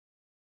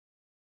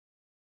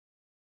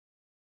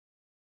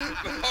Fat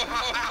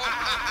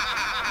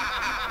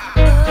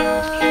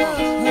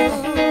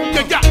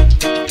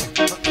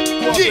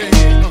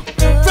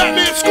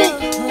Man Scoop,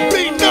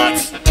 beat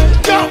nuts.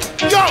 Yo,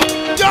 yo,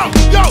 yo,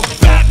 yo.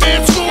 Fat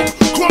Man Scoop,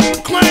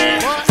 Crump Clan.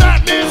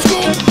 Fat Man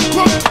Scoop,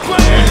 Crump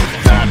Clan.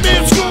 Fat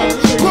Man Scoop,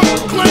 Crump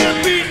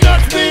Clan. Beat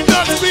nuts, beat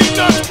nuts, beat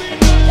nuts.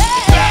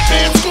 Fat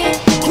Man Scoop,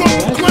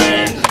 Crump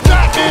Clan.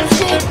 Fat Man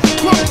Scoop,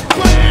 Crump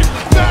Clan.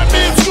 Fat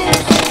Man Scoop,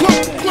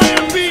 Crump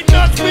Clan. Beat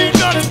nuts, beat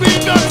nuts,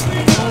 beat nuts.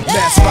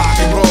 Let's rock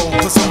and roll,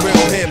 put some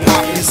real hip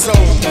hop in your soul.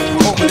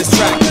 Over this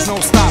track, there's no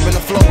stopping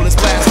the flow. Let's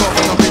blast off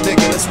in a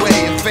ridiculous way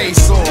and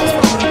face off.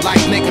 Like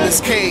Nicolas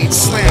Cage,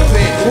 slam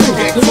in, you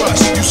get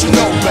crushed, you should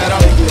know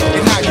better.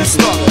 And now you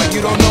stuck like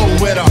you don't know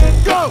where to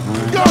go,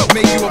 go.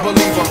 Make you a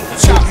believer,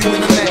 chop you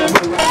in the neck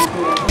with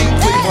deep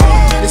cleaver.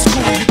 It's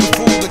cool, you can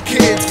fool the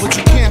kids, but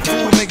you can't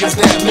fool niggas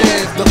that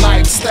live the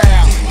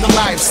lifestyle, the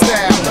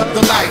lifestyle,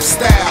 the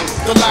lifestyle,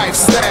 the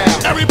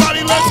lifestyle.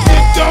 Everybody let's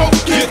get go,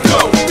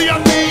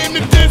 VIP in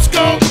the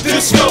disco,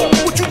 disco.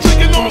 What you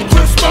drinking on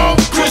Crispo,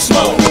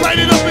 Crispo? Light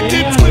it up and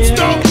get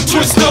twisto,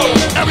 twisto.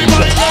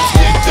 Everybody let's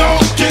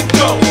get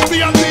go,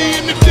 VIP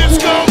in the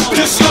disco,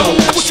 disco.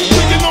 What you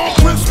drinking on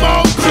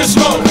Crispo,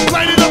 Crispo?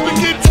 Light it up and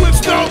get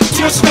twisto,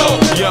 twisto.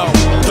 Yo,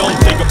 don't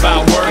think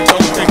about work,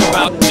 don't think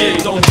about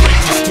shit. Don't drink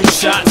just 2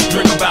 shots,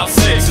 drink about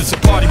 6. It's a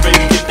party, baby,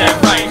 get that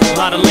right. A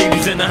lot of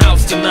ladies in the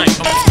house tonight.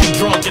 I'm getting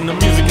drunk and the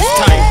music is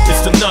tight.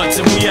 It's the nuts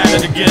and we at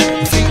it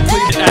again.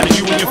 Get out of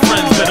you and your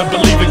friends, better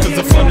believe it, cause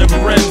the fun never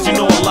ends. You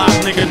know a live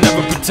nigga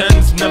never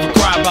pretends, never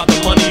cry about the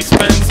money he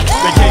spends.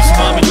 Vacation,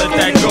 mommy, let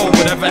that go.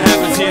 Whatever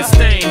happens here,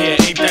 staying here,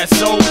 ain't that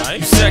so?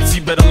 You sexy,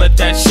 better let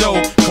that show.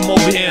 Come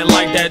over here and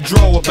like that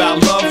dro.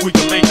 About love, we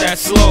can make that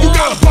slow. You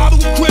got a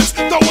bottle of Chris,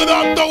 throw it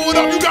up, throw it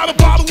up. You got a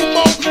bottle of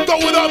Mo, throw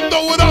it up,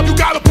 throw it up. You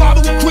got a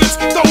bottle of Chris,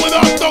 throw it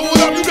up, throw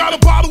it up. You got a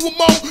bottle of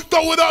Mo,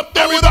 throw it up,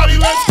 throw it up.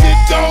 Everybody, let's get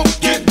go.